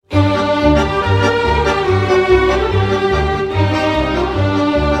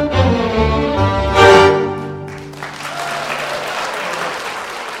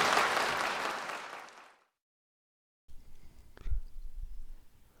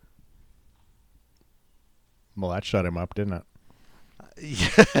Well, that shut him up, didn't it?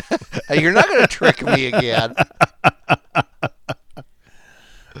 You're not going to trick me again.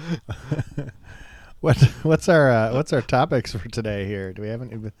 What's our topics for today here? Do we have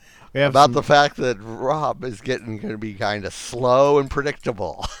About the fact that Rob is going to be kind of slow and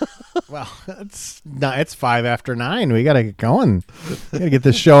predictable. Well, it's 9:05. We gotta get going. Gotta get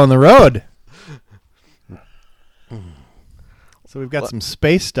this show on the road. So we've got some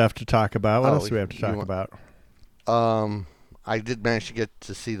space stuff to talk about. What else do we have to talk about? I did manage to get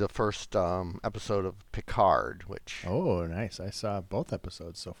to see the first episode of Picard, which... Oh, nice. I saw both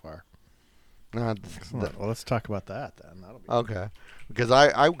episodes so far. Well, let's talk about that then. That'll be okay. Because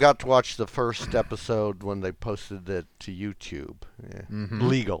I got to watch the first episode when they posted it to YouTube,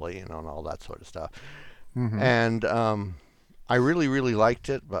 legally, and all that sort of stuff. Mm-hmm. And I really, really liked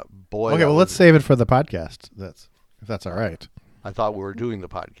it, but boy... Okay, well, let's save it for the podcast. If that's all right. I thought we were doing the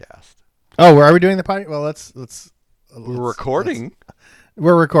podcast. Oh, are we doing the podcast? Well, let's we're recording.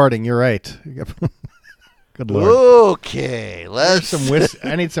 We're recording. You're right. Good Lord. Okay,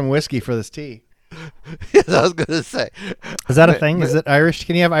 I need some whiskey for this tea. Yes, I was going to say. Is that a thing? Is it Irish?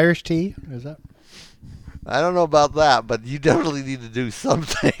 Can you have Irish tea? Is that? I don't know about that, but you definitely need to do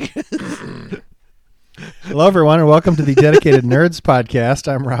something. Hello, everyone, and welcome to the Dedicated Nerds podcast.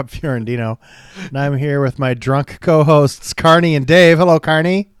 I'm Rob Fiorentino, and I'm here with my drunk co-hosts, Carney and Dave. Hello,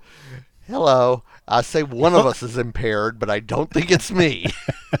 Carney. Hello. I say one of us is impaired, but I don't think it's me.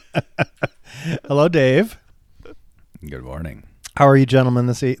 Hello, Dave. Good morning. How are you, gentlemen,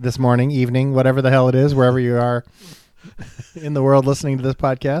 this morning, evening, whatever the hell it is, wherever you are in the world listening to this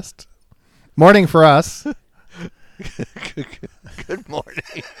podcast? Morning for us. Good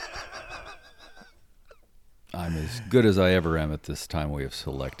morning. I'm as good as I ever am at this time we have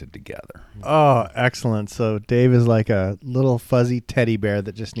selected together. Oh, excellent. So Dave is like a little fuzzy teddy bear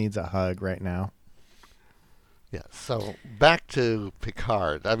that just needs a hug right now. Yeah, so back to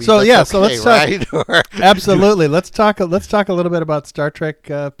Picard. I mean, so let's right? talk. Absolutely, let's talk a little bit about Star Trek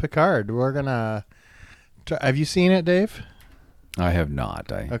Picard. We're gonna. Have you seen it, Dave? I have not.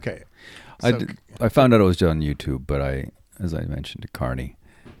 Okay. I found out it was on YouTube, but as I mentioned to Carney,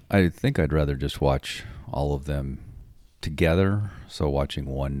 I think I'd rather just watch all of them together. So watching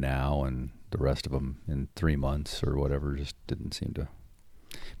one now and the rest of them in 3 months or whatever just didn't seem to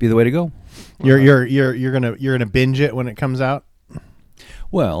be the way to go. You're gonna binge it when it comes out.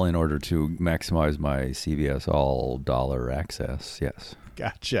 Well, in order to maximize my CBS All Dollar access, yes.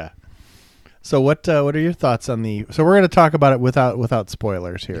 Gotcha. So what are your thoughts on the? So we're going to talk about it without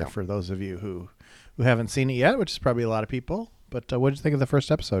spoilers here for those of you who haven't seen it yet, which is probably a lot of people. But what did you think of the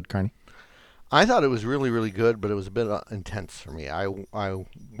first episode, Carney? I thought it was really, really good, but it was a bit intense for me. I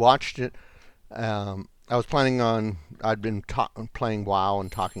watched it. I was planning on. I'd been playing WoW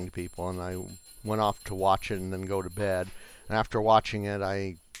and talking to people, and I went off to watch it and then go to bed. And after watching it,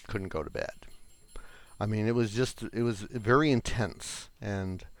 I couldn't go to bed. I mean, it was very intense,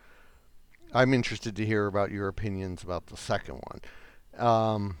 and I'm interested to hear about your opinions about the second one.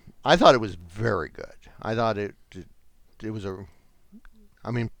 I thought it was very good. I thought it was I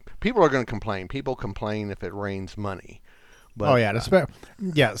mean, people are going to complain. People complain if it rains money. But,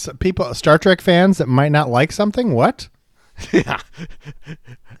 so people, Star Trek fans that might not like something. What? Yeah.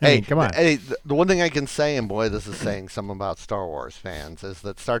 Hey, come on. Hey, the one thing I can say, and boy, this is saying something about Star Wars fans, is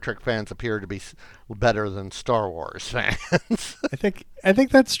that Star Trek fans appear to be better than Star Wars fans. I think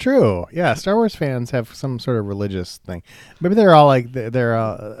that's true. Yeah, Star Wars fans have some sort of religious thing. Maybe they're all like they're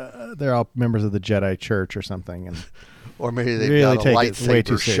all members of the Jedi Church or something, and or maybe they've really got a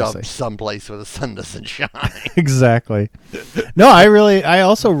lightsaber shoved seriously. someplace where the sun doesn't shine. Exactly. No, I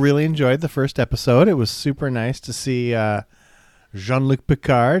also really enjoyed the first episode. It was super nice to see Jean-Luc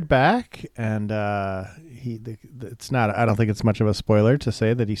Picard back, and it's not. I don't think it's much of a spoiler to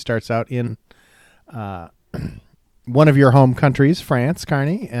say that he starts out in one of your home countries, France,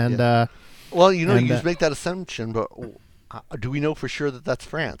 Carney, and well, you just make that assumption, but do we know for sure that that's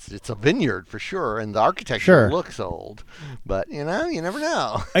France? It's a vineyard for sure, and the architecture looks old, but you never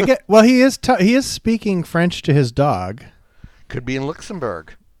know. Well, he is speaking French to his dog. Could be in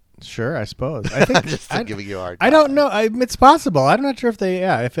Luxembourg. Sure, I suppose. I think I'm just giving you a hard time. I don't know. It's possible. I'm not sure if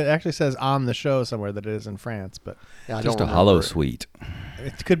if it actually says on the show somewhere that it is in France, but just a hollow suite.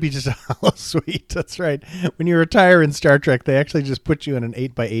 It could be just a hollow suite. That's right. When you retire in Star Trek, they actually just put you in an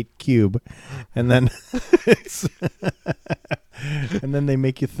 8x8 cube, and then and then they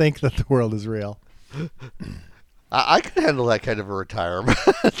make you think that the world is real. I could handle that kind of a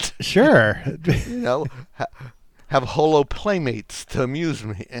retirement. Sure. Have holo playmates to amuse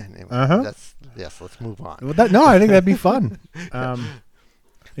me. Anyway, let's move on. Well, I think that'd be fun.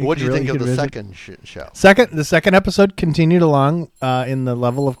 What do you think of the visit. second show? The second episode continued along in the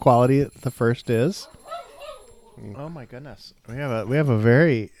level of quality that the first is. Oh my goodness, we have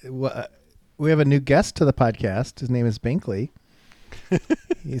a new guest to the podcast. His name is Binkley.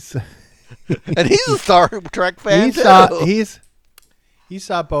 He's And he's a Star Trek fan too. He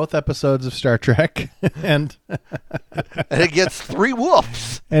saw both episodes of Star Trek, and it gets 3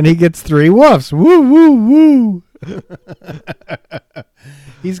 woofs. And he gets 3 woofs. Woo woo woo.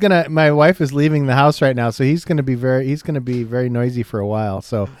 My wife is leaving the house right now, so he's gonna be very noisy for a while.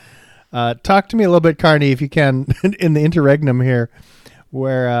 So talk to me a little bit, Carney, if you can, in the interregnum here,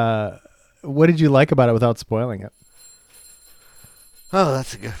 where what did you like about it without spoiling it? Oh,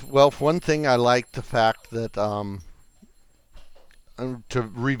 that's a good. Well, for one thing, I liked the fact that to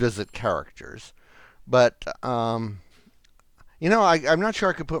revisit characters, but I'm not sure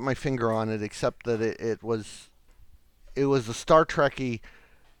I could put my finger on it, except that it was a Star Trekky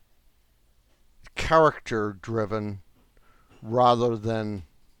character driven rather than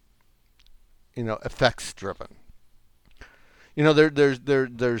effects driven.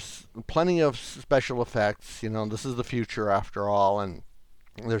 There's plenty of special effects. This is the future after all, and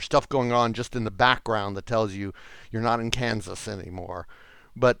there's stuff going on just in the background that tells you you're not in Kansas anymore.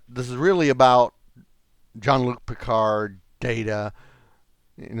 But this is really about Jean-Luc Picard, Data.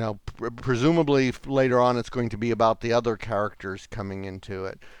 Presumably later on it's going to be about the other characters coming into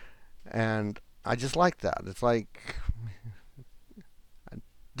it, and I just like that. It's like,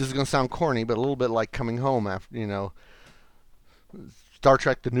 this is going to sound corny, but a little bit like coming home after Star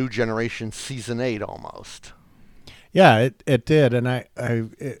Trek: The New Generation season 8 almost. Yeah, it did, and I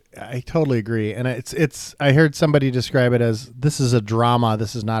totally agree. And it's I heard somebody describe it as, this is a drama.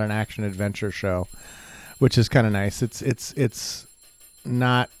 This is not an action adventure show, which is kind of nice. It's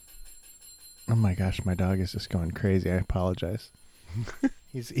not. Oh my gosh, my dog is just going crazy. I apologize.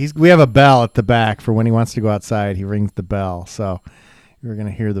 We have a bell at the back for when he wants to go outside. He rings the bell, so we're gonna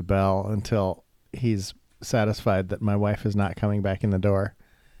hear the bell until he's satisfied that my wife is not coming back in the door.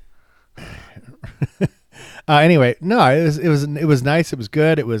 Anyway, no, it was nice. It was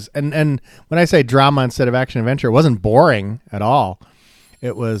good. It was, and when I say drama instead of action adventure, it wasn't boring at all.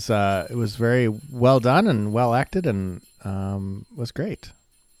 It was very well done and well acted, and was great.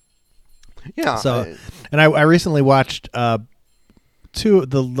 Yeah. So, and I recently watched the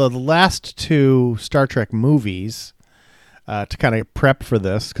last 2 Star Trek movies to kind of prep for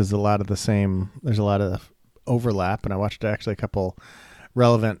this, because there's a lot of overlap, and I watched actually a couple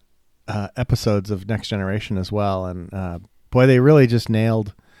relevant episodes of Next Generation as well, and boy, they really just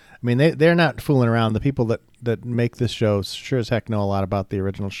nailed. I mean, they're not fooling around. The people that make this show sure as heck know a lot about the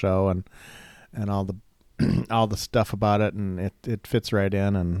original show and all the all the stuff about it, and it fits right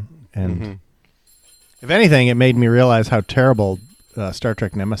in. And Mm-hmm. if anything, it made me realize how terrible Star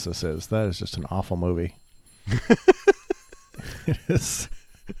Trek Nemesis is. That is just an awful movie. It is.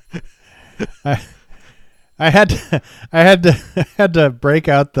 I had to break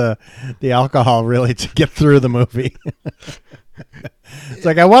out the alcohol really to get through the movie. It's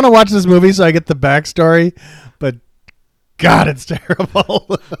like, I want to watch this movie so I get the backstory, but God, it's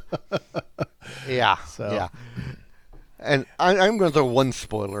terrible. Yeah. So. Yeah. And I'm going to throw one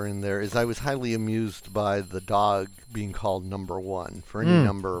spoiler in there. Is I was highly amused by the dog being called Number 1 for any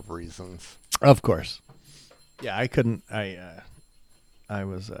number of reasons. Of course. Yeah, I couldn't. I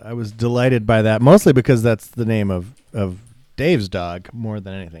was delighted by that, mostly because that's the name of Dave's dog more tn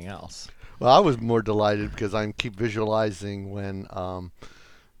anything else. Well, I was more delighted because I keep visualizing when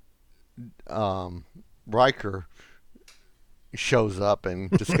Riker shows up and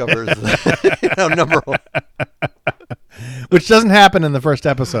discovers Number 1. Which doesn't happen in the first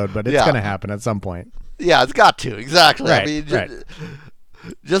episode, but it's Yeah. going to happen at some point. Yeah, it's got to. Exactly. Right, I mean, right.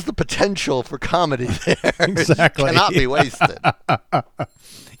 just the potential for comedy there Exactly. cannot be wasted.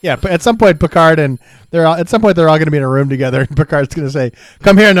 Yeah, but at some point, Picard and they're all going to be in a room together, and Picard's going to say,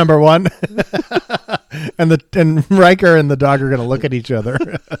 "Come here, Number 1," and Riker and the dog are going to look at each other.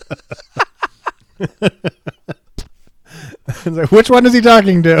 It's like, which one is he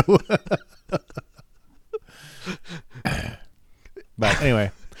talking to? But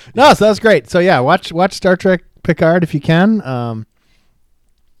anyway, no, so that's great. So yeah, watch Star Trek Picard if you can.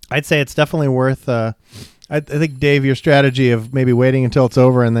 I'd say it's definitely worth. I think, Dave, your strategy of maybe waiting until it's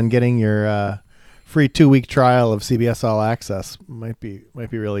over and then getting your free 2-week trial of CBS All Access might be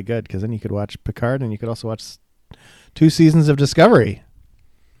really good, because then you could watch Picard and you could also watch 2 seasons of Discovery.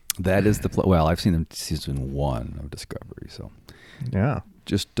 That is the well, I've seen them season 1 of Discovery, so Yeah.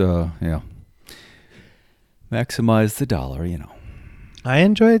 just maximize the dollar, I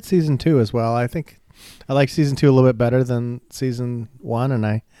enjoyed season 2 as well. I think I like season 2 a little bit better than season 1, and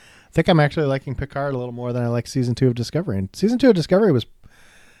I think I'm actually liking Picard a little more than I like season 2 of Discovery. And season 2 of Discovery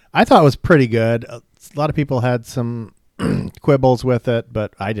I thought was pretty good. A lot of people had some quibbles with it,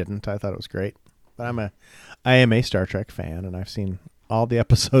 but I didn't. I thought it was great. But I am a Star Trek fan, and I've seen all the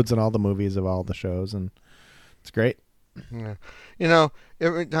episodes and all the movies of all the shows, and it's great. Yeah.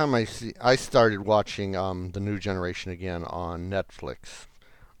 Every time I started watching the New Generation again on Netflix.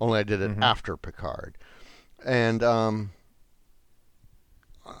 Only I did it after Picard, and I'm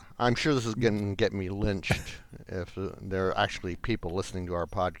sure this is going to get me lynched if there are actually people listening to our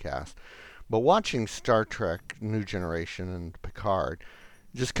podcast. But watching Star Trek New Generation and Picard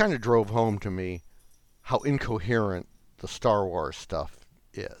just kind of drove home to me how incoherent the Star Wars stuff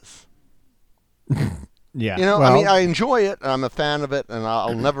is. Yeah. I mean, I enjoy it. I'm a fan of it, and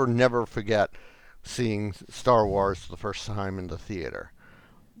I'll never forget seeing Star Wars for the first time in the theater.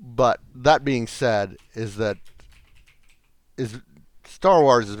 But that being said, Star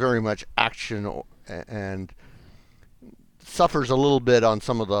Wars is very much action and suffers a little bit on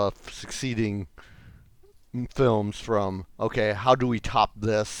some of the succeeding films from, okay, how do we top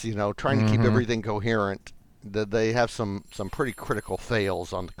this? Trying to keep everything coherent. They have some pretty critical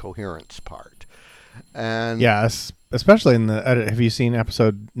fails on the coherence part. And yes, especially in the. Have you seen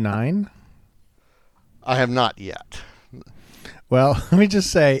episode 9? I have not yet. Well, let me just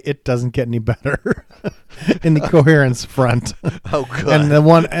say it doesn't get any better in the coherence front. Oh, good. And the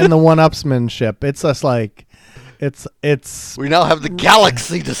one-upsmanship. It's just like it's. We now have the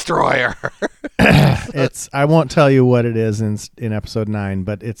Galaxy Destroyer. I won't tell you what it is in episode 9,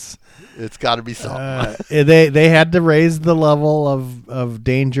 but it's got to be something. They had to raise the level of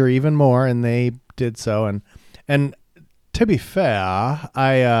danger even more, and they did so. And to be fair,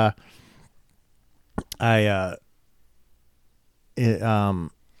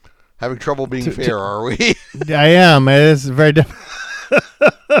 Having trouble being fair, are we? I am. It is very difficult.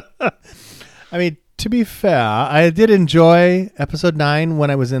 I mean, to be fair, I did enjoy episode 9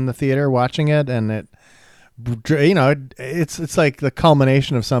 when I was in the theater watching it, and it's like the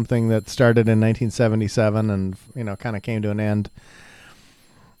culmination of something that started in 1977 and kind of came to an end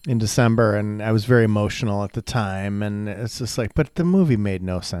in December, and I was very emotional at the time, and it's just like, but the movie made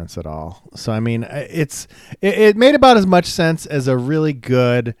no sense at all. So I mean, it made about as much sense as a really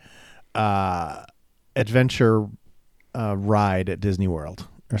good adventure ride at Disney World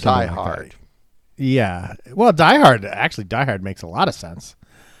or something. Die Hard. That. Yeah, well, Die Hard makes a lot of sense.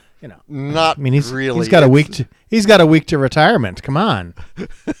 Not. I mean, really. He's got a week to retirement. Come on.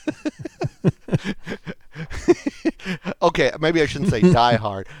 Okay, maybe I shouldn't say Die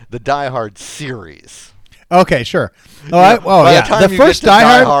Hard. The Die Hard series. Okay, sure. By yeah. the time the you first get to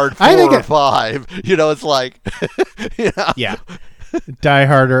Die Hard, Hard 4 or 5, it's like, yeah. Die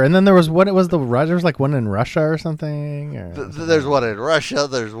Harder, and then there was there was like one in Russia or something. There's one in Russia.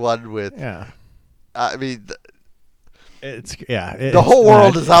 There's one with. Yeah. I mean. The whole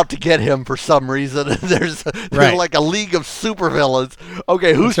world is out to get him for some reason. There's right. like a league of supervillains.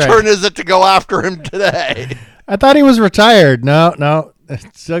 Okay, whose turn is it to go after him today? I thought he was retired. No,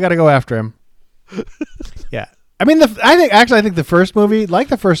 still got to go after him. Yeah, I mean, I think the first movie, like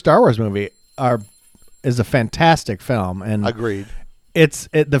the first Star Wars movie, is a fantastic film. And agreed.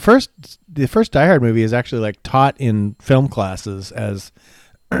 The first Die Hard movie is actually like taught in film classes as.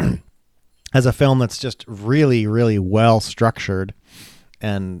 As a film that's just really, really well structured,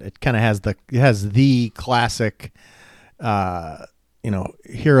 and it kind of has the classic,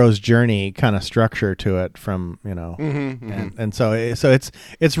 hero's journey kind of structure to it from and so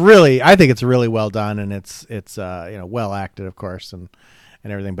it's really, I think it's really well done, and it's well acted, of course, and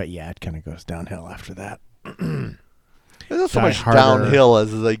everything, but yeah, it kind of goes downhill after that. There's not so much downhill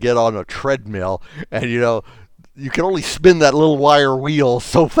as they get on a treadmill, and you can only spin that little wire wheel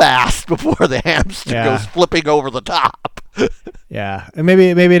so fast before the hamster goes flipping over the top. Yeah, and maybe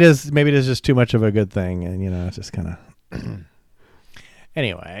it is just too much of a good thing, and it's just kind of.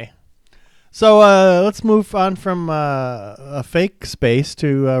 Anyway, so let's move on from a fake space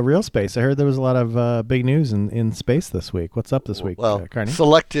to real space. I heard there was a lot of big news in space this week. What's up this week, Carney?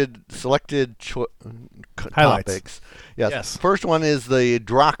 Selected topics. Yes. First one is the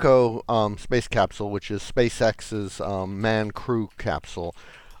Draco space capsule, which is SpaceX's manned crew capsule.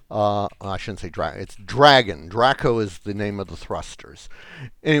 I shouldn't say Dragon. It's Dragon. Draco is the name of the thrusters.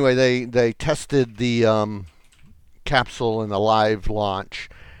 Anyway, they tested the capsule in a live launch,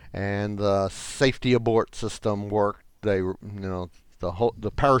 and the safety abort system worked. The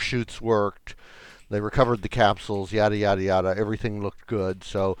parachutes worked. They recovered the capsules, yada, yada, yada. Everything looked good.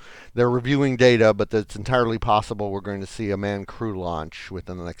 So they're reviewing data, but it's entirely possible we're going to see a manned crew launch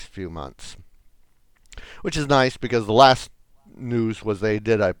within the next few months. which is nice because the last news was they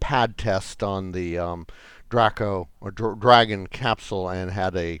did a pad test on the Draco or Dragon capsule and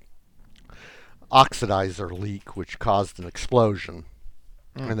had a oxidizer leak, which caused an explosion,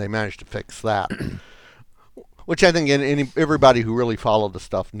 and they managed to fix that. Which I think everybody who really followed the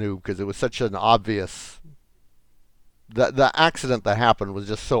stuff knew, because it was such an obvious. The accident that happened was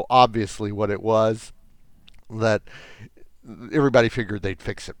just so obviously what it was that everybody figured they'd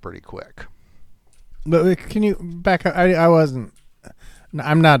fix it pretty quick. But can you back up? I wasn't.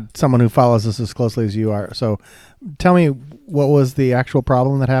 I'm not someone who follows this as closely as you are. So tell me, what was the actual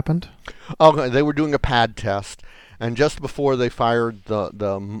problem that happened? Okay, they were doing a pad test, and just before they fired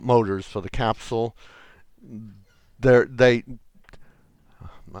the motors for the capsule,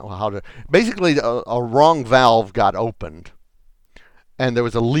 basically a wrong valve got opened, and there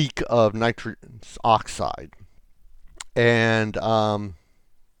was a leak of nitrous oxide. And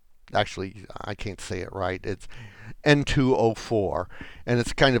actually, I can't say it right. It's N2O4, and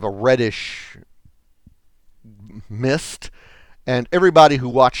it's kind of a reddish mist. And everybody who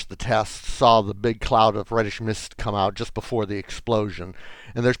watched the test saw the big cloud of reddish mist come out just before the explosion.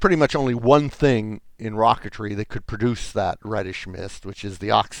 And there's pretty much only one thing in rocketry that could produce that reddish mist, which is the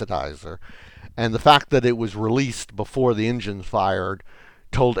oxidizer. And the fact that it was released before the engine fired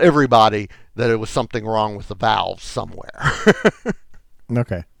told everybody that it was something wrong with the valve somewhere.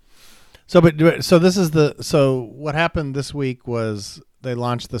 Okay. So this is so what happened this week was they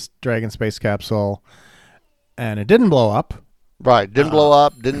launched this Dragon space capsule, and it didn't blow up. Right, didn't blow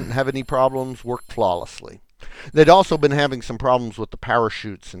up, didn't have any problems, worked flawlessly. They'd also been having some problems with the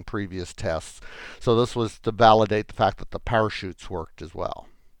parachutes in previous tests, so this was to validate the fact that the parachutes worked as well.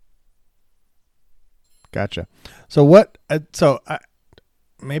 Gotcha. So what?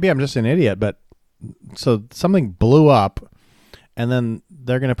 Maybe I'm just an idiot, but so something blew up, and then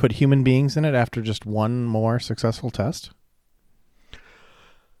they're going to put human beings in it after just one more successful test?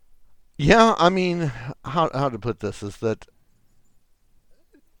 Yeah, I mean, how to put this is that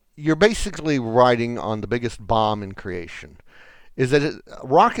you're basically riding on the biggest bomb in creation. Is that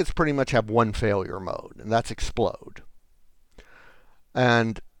rockets pretty much have one failure mode, and that's explode.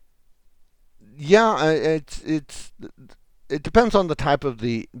 And yeah, it depends on the type of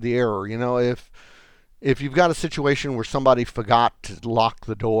the error. You know, if you've got a situation where somebody forgot to lock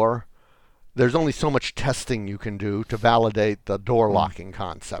the door, there's only so much testing you can do to validate the door locking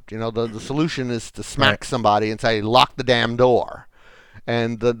concept. You know, the solution is to smack somebody and say, lock the damn door.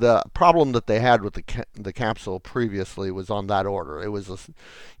 And the problem that they had with the capsule previously was on that order. It was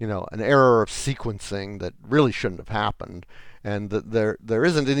an error of sequencing that really shouldn't have happened, and there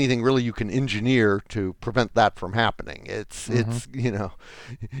isn't anything really you can engineer to prevent that from happening. It's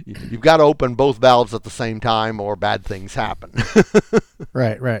you've got to open both valves at the same time, or bad things happen.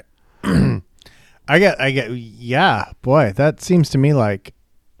 Right. I get. Yeah, boy, that seems to me like.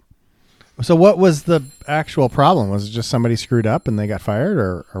 So what was the actual problem? Was it just somebody screwed up and they got fired,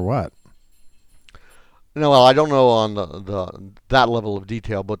 or what? No, well, I don't know on that level of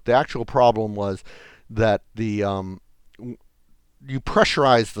detail, but the actual problem was that you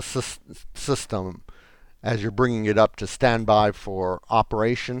pressurize the system as you're bringing it up to standby for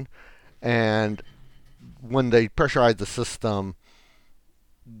operation, and when they pressurized the system,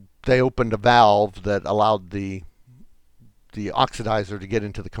 they opened a valve that allowed the oxidizer to get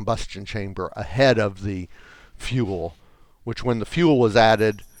into the combustion chamber ahead of the fuel, which when the fuel was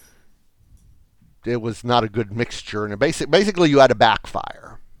added, it was not a good mixture, and basically you had a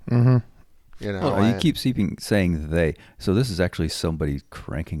backfire. Mm-hmm. You know, you keep saying they. So this is actually somebody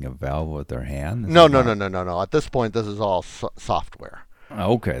cranking a valve with their hand? No. At this point, this is all software.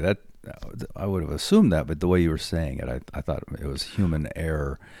 Okay, that I would have assumed that, but the way you were saying it, I thought it was human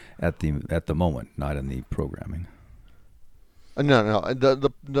error at the moment, not in the programming. No.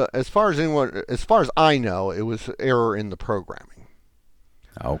 As far as I know, it was error in the programming.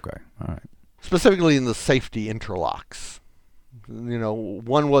 Okay, all right. Specifically in the safety interlocks. You know,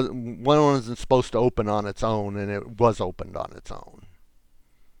 one wasn't supposed to open on its own, and it was opened on its own.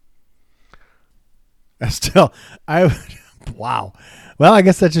 Still, wow. Well, I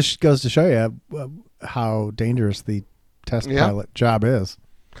guess that just goes to show you how dangerous the test pilot job is.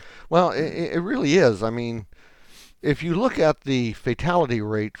 Well, it really is. I mean, if you look at the fatality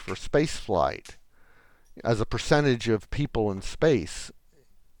rate for space flight as a percentage of people in space,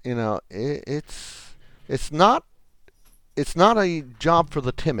 you know, it's not a job for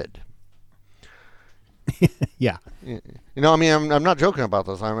the timid. Yeah. You know, I mean, I'm not joking about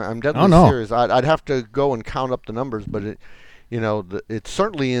this. I'm deadly serious. I'd have to go and count up the numbers, but it's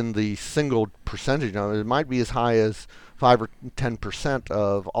certainly in the single percentage. It might be as high as 5 or 10%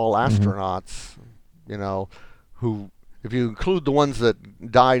 of all astronauts. who, if you include the ones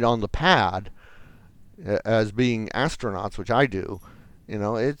that died on the pad as being astronauts, which I do,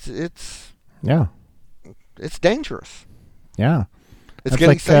 it's Yeah. dangerous. Yeah. It's That's getting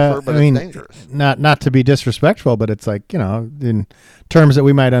like, safer, but it's dangerous. Not to be disrespectful, but it's like, in terms that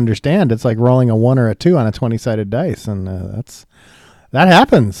we might understand, it's like rolling a 1 or a 2 on a 20-sided dice, and that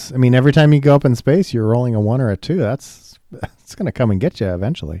happens. I mean, every time you go up in space, you're rolling a 1 or a 2. It's going to come and get you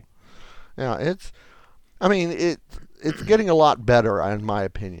eventually. Yeah, it's getting a lot better, in my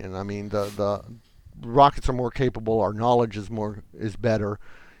opinion. I mean, the rockets are more capable. Our knowledge is better.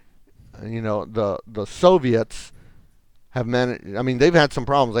 The Soviets have managed. I mean, they've had some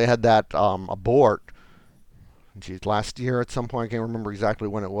problems. They had that abort. Last year at some point, I can't remember exactly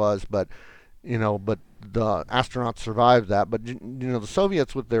when it was, but the astronauts survived that. But the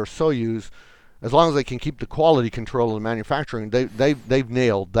Soviets with their Soyuz, as long as they can keep the quality control of the manufacturing, they've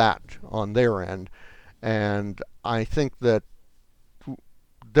nailed that on their end, and I think that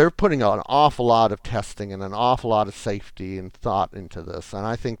they're putting an awful lot of testing and an awful lot of safety and thought into this, and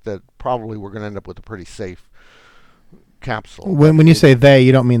I think that probably we're going to end up with a pretty safe capsule. When you say they,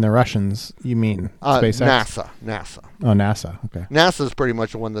 you don't mean the Russians. You mean SpaceX? NASA. Oh, NASA. Okay. NASA is pretty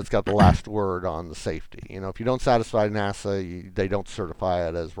much the one that's got the last word on the safety. If you don't satisfy NASA, they don't certify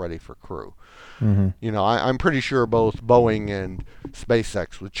it as ready for crew. Mm-hmm. I'm pretty sure both Boeing and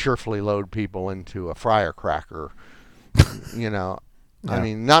SpaceX would cheerfully load people into a fryer cracker. Yeah. I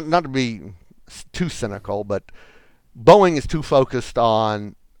mean, not to be too cynical, but Boeing is too focused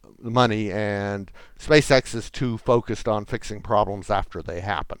on the money, and SpaceX is too focused on fixing problems after they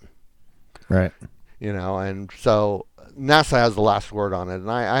happen. Right. And so NASA has the last word on it,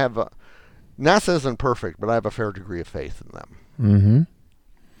 and I have NASA isn't perfect, but I have a fair degree of faith in them. Mm-hmm.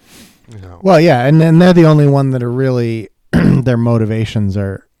 Well, yeah, and they're the only one that are really their motivations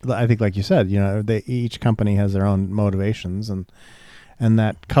are. I think, like you said, each company has their own motivations, and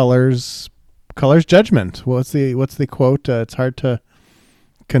that colors judgment. What's the quote? It's hard to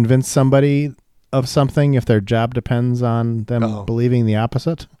convince somebody of something if their job depends on them believing the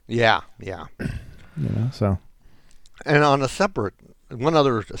opposite. Yeah. So. And on one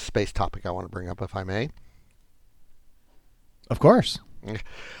other space topic I want to bring up, if I may. Of course.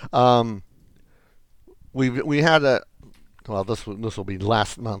 We had this will be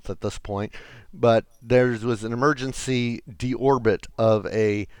last month at this point, but there was an emergency deorbit of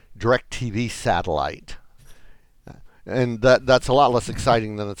a DirecTV satellite. And that's a lot less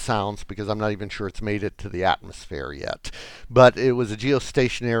exciting than it sounds, because I'm not even sure it's made it to the atmosphere yet. But it was a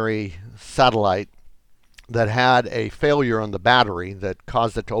geostationary satellite that had a failure on the battery that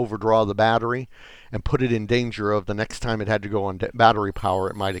caused it to overdraw the battery and put it in danger of the next time it had to go on battery power,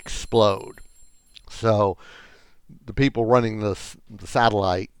 it might explode. So the people running the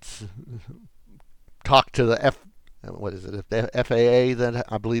satellites talked to the FAA, that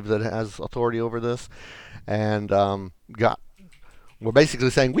I believe that has authority over this, and we're basically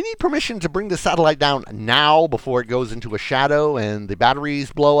saying we need permission to bring the satellite down now before it goes into a shadow and the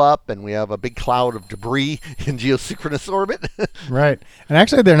batteries blow up and we have a big cloud of debris in geosynchronous orbit. Right. And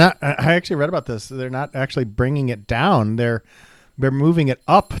actually they're not, I actually read about this. They're not actually bringing it down. They're moving it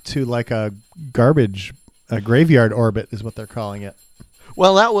up to like a graveyard orbit is what they're calling it.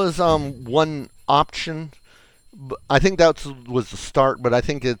 Well, that was one option. I think that was the start, but I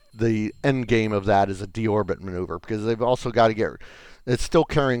think the end game of that is a deorbit maneuver, because they've also got to it's still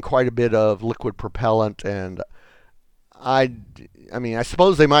carrying quite a bit of liquid propellant, and I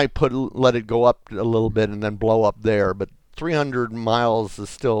suppose they might let it go up a little bit and then blow up there, but 300 miles is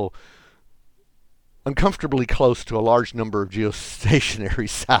still uncomfortably close to a large number of geostationary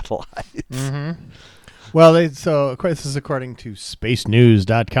satellites. Mm-hmm. Well, this is according to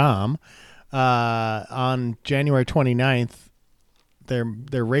spacenews.com. On January 29th,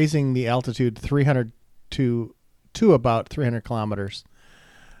 they're raising the altitude 300 to about 300 kilometers,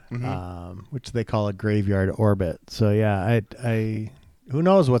 which they call a graveyard orbit. So yeah, I who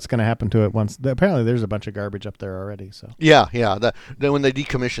knows what's going to happen to it once. Apparently, there's a bunch of garbage up there already. So yeah. Then when they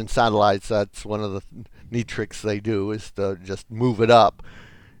decommission satellites, that's one of the neat tricks they do, is to just move it up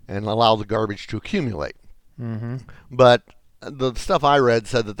and allow the garbage to accumulate. Mm-hmm. But the stuff I read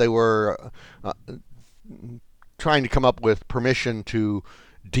said that they were trying to come up with permission to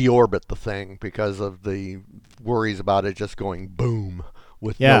deorbit the thing because of the worries about it just going boom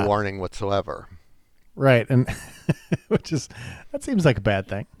with no warning whatsoever. Right, and that seems like a bad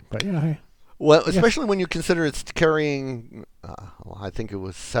thing, but hey. Well, especially when you consider it's carrying, I think it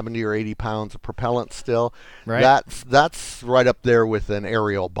was 70 or 80 pounds of propellant still. Right. That's right up there with an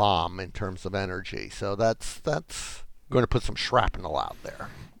aerial bomb in terms of energy. So that's going to put some shrapnel out there.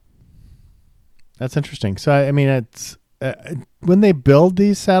 That's interesting. So I mean, it's when they build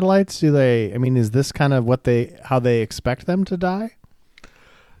these satellites, do they? I mean, is this kind of how they expect them to die?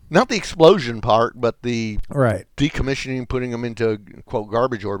 Not the explosion part, but the Right. decommissioning, putting them into quote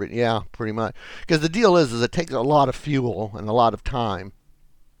garbage orbit. Yeah, pretty much. Because the deal is it takes a lot of fuel and a lot of time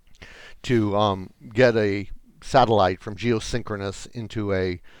to get a satellite from geosynchronous into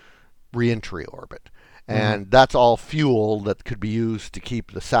a reentry orbit. And that's all fuel that could be used to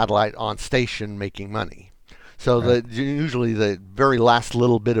keep the satellite on station making money. So usually the very last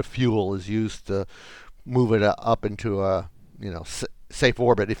little bit of fuel is used to move it up into a safe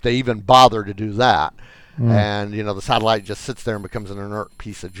orbit, if they even bother to do that. And the satellite just sits there and becomes an inert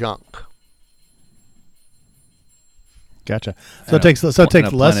piece of junk. Gotcha. So it takes less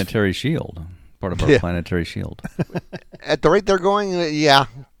planetary shield. Part of our planetary shield. At the rate they're going, yeah.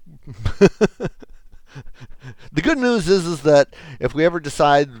 The good news is that if we ever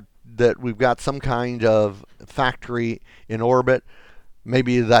decide that we've got some kind of factory in orbit,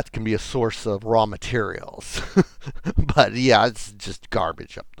 maybe that can be a source of raw materials. But yeah, it's just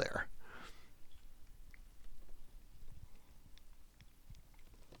garbage up there.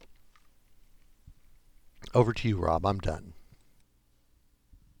 Over to you, Rob. I'm done.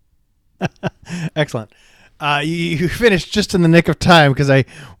 Excellent. You finished just in the nick of time because I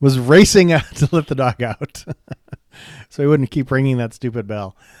was racing out to let the dog out, so he wouldn't keep ringing that stupid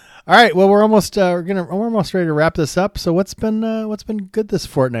bell. All right, well we're almost ready to wrap this up. So what's been good this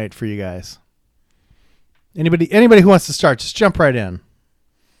fortnight for you guys? Anybody who wants to start, just jump right in.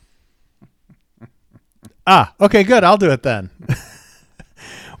 Okay, good. I'll do it then.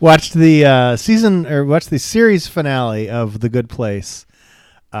 Watched the series finale of The Good Place.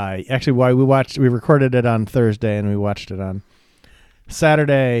 Actually, we recorded it on Thursday and we watched it on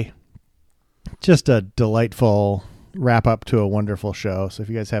Saturday. Just a delightful wrap up to a wonderful show. So if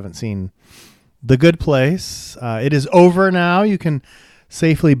you guys haven't seen The Good Place, it is over now. You can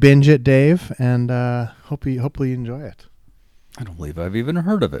safely binge it, Dave, and hopefully you enjoy it. I don't believe I've even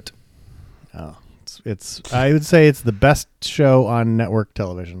heard of it. Oh, it's I would say it's the best show on network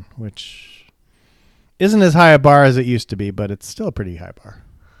television, which isn't as high a bar as it used to be, but it's still a pretty high bar.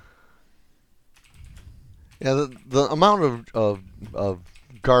 Yeah, the amount of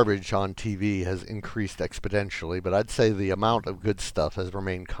garbage on TV has increased exponentially, but I'd say the amount of good stuff has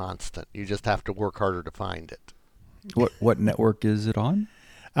remained constant. You just have to work harder to find it. What network is it on?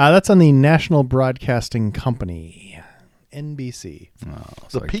 That's on the National Broadcasting Company, NBC.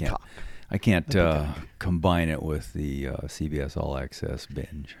 The Peacock. I can't combine it with the CBS All Access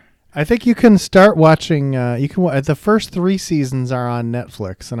binge. I think you can start watching. The first 3 seasons are on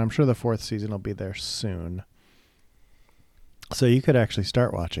Netflix, and I'm sure the 4th season will be there soon. So you could actually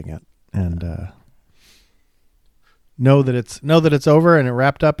start watching it and know that it's over and it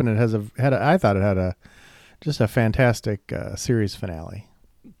wrapped up, and it I thought it had just a fantastic series finale.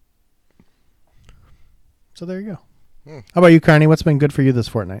 So there you go. How about you, Carney? What's been good for you this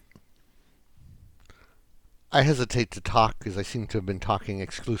fortnight? I hesitate to talk because I seem to have been talking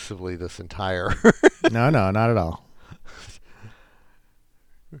exclusively this entire. No, not at all.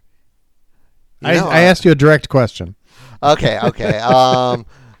 I asked you a direct question. Okay. How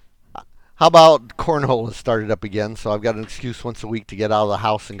about cornhole has started up again? So I've got an excuse once a week to get out of the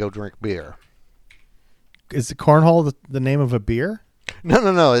house and go drink beer. Is cornhole the name of a beer?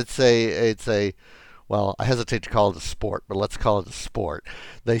 No. It's a. Well, I hesitate to call it a sport, but let's call it a sport.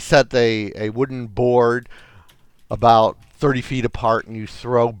 They set a wooden board about 30 feet apart, and you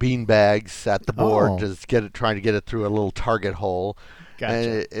throw bean bags at the board trying to get it through a little target hole.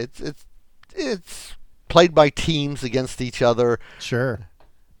 Gotcha. And it's played by teams against each other. Sure.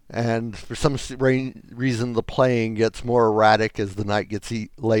 And for some reason, the playing gets more erratic as the night gets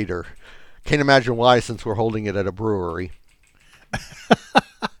later. Can't imagine why, since we're holding it at a brewery.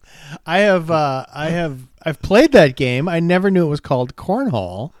 I've played that game. I never knew it was called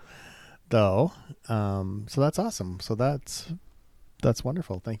cornhole, though. So that's awesome. So that's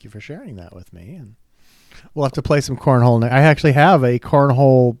wonderful. Thank you for sharing that with me. And we'll have to play some cornhole. I actually have a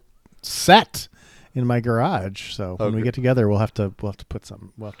cornhole set in my garage. So when we get together, we'll have to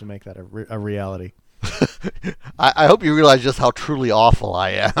make that a reality. I hope you realize just how truly awful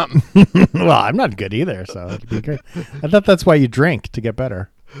I am. Well, I'm not good either, so it'd be great. I thought that's why you drink, to get better.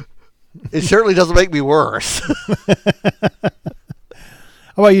 It certainly doesn't make me worse.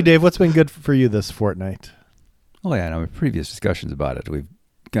 How about you, Dave? What's been good for you this fortnight? Oh yeah, in previous discussions about it,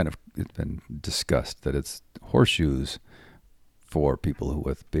 it's been discussed that it's horseshoes for people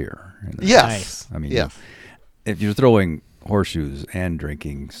with beer. Yes. I mean, yes. If you're throwing horseshoes and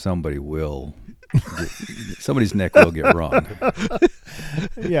drinking, somebody's neck will get wrong.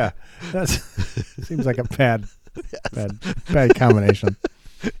 Yeah, that seems like a bad combination.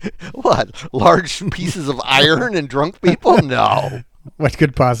 What? Large pieces of iron and drunk people? No. What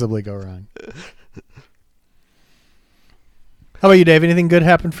could possibly go wrong? How about you, Dave? Anything good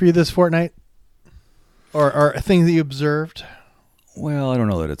happened for you this fortnight? Or a thing that you observed? Well, I don't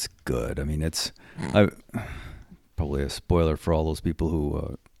know that it's good. I mean, it's probably a spoiler for all those people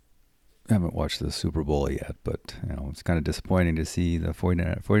who haven't watched the Super Bowl yet, but it's kind of disappointing to see the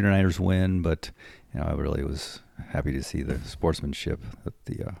 49ers win, but I really was happy to see the sportsmanship that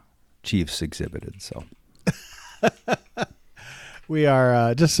the Chiefs exhibited. So we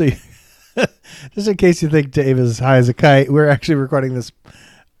are just in case you think Dave is high as a kite, we're actually recording this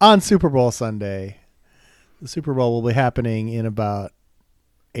on Super Bowl Sunday. The Super Bowl will be happening in about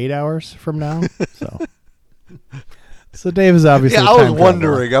 8 hours from now. So Dave is obviously. Yeah, I was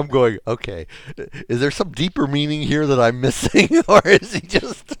wondering. I'm going, okay, is there some deeper meaning here that I'm missing, or is he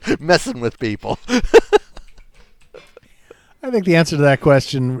just messing with people? I think the answer to that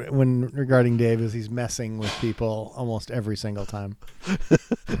question regarding Dave is he's messing with people almost every single time.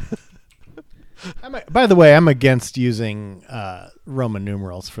 By the way, I'm against using Roman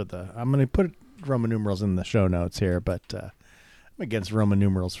numerals I'm going to put Roman numerals in the show notes here, but I'm against Roman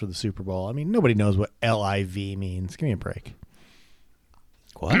numerals for the Super Bowl. I mean, nobody knows what LIV means. Give me a break.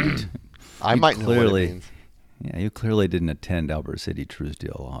 What? I might know what it means. Yeah, you clearly didn't attend Albert City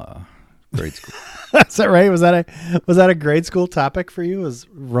Truesdale grade school. Is that right? Was that a grade school topic for you? Was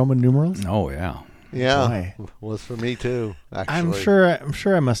Roman numerals? Oh yeah. Yeah, was for me too. Actually, I'm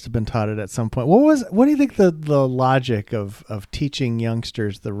sure I must have been taught it at some point. What do you think the logic of teaching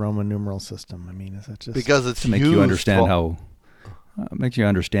youngsters the Roman numeral system? I mean, is it just because it's to make you understand how makes you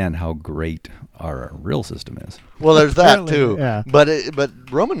understand how great our real system is? Well, there's that too. Yeah. But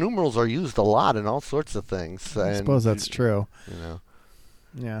Roman numerals are used a lot in all sorts of things. I suppose that's true.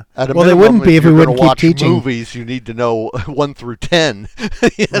 Yeah. Well, they wouldn't be if we wouldn't keep teaching movies. You need to know 1 through 10.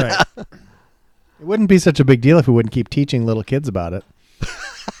 Right. It wouldn't be such a big deal if we wouldn't keep teaching little kids about it.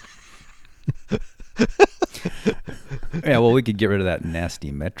 Yeah, well, we could get rid of that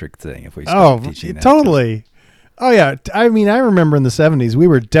nasty metric thing if we stopped teaching that. Totally. Oh, yeah. I mean, I remember in the 70s, we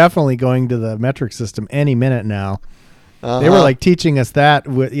were definitely going to the metric system any minute now. Uh-huh. They were like teaching us that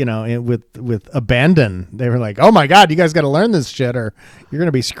with abandon. They were like, "Oh my God, you guys got to learn this shit, or you're going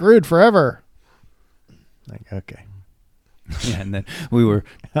to be screwed forever." Like, okay. Yeah, and then we were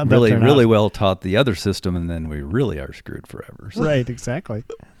really well taught the other system, and then we really are screwed forever. So. Right, exactly.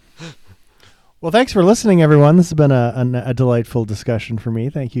 Well, thanks for listening, everyone. This has been a delightful discussion for me.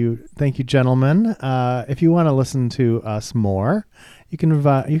 Thank you, gentlemen. If you want to listen to us more, you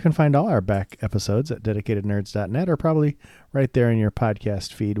can find all our back episodes at dedicatednerds.net, or probably right there in your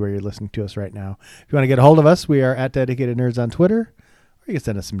podcast feed where you're listening to us right now. If you want to get a hold of us, we are at Dedicated Nerds on Twitter, or you can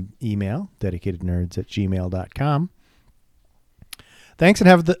send us some email, dedicatednerds@gmail.com. Thanks, and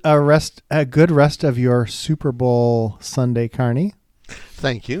have a good rest of your Super Bowl Sunday, Carney.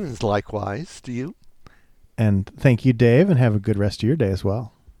 Thank you, and likewise to you. And thank you, Dave, and have a good rest of your day as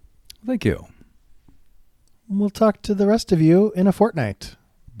well. Thank you. We'll talk to the rest of you in a fortnight.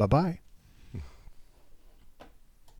 Bye-bye.